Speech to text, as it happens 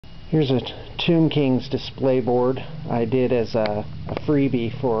Here's a Tomb Kings display board I did as a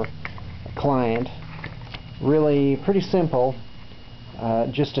freebie for a client. Really pretty simple,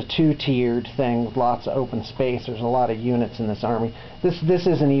 just a two-tiered thing with lots of open space. There's a lot of units in this army. This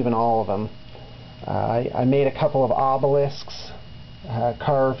isn't even all of them. I made a couple of obelisks,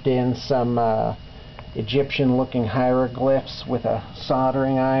 carved in some Egyptian-looking hieroglyphs with a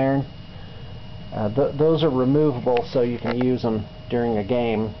soldering iron. Those are removable so you can use them during a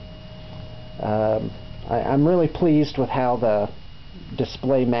game. I'm really pleased with how the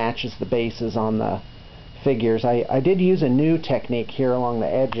display matches the bases on the figures. I did use a new technique here along the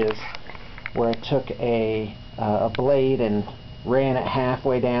edges where I took a blade and ran it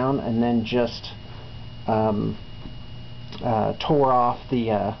halfway down and then just tore off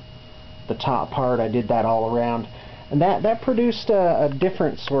the top part. I did that all around, and that produced a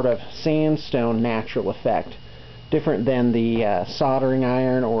different sort of sandstone natural effect, different than the soldering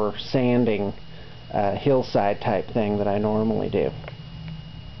iron or sanding hillside type thing that I normally do.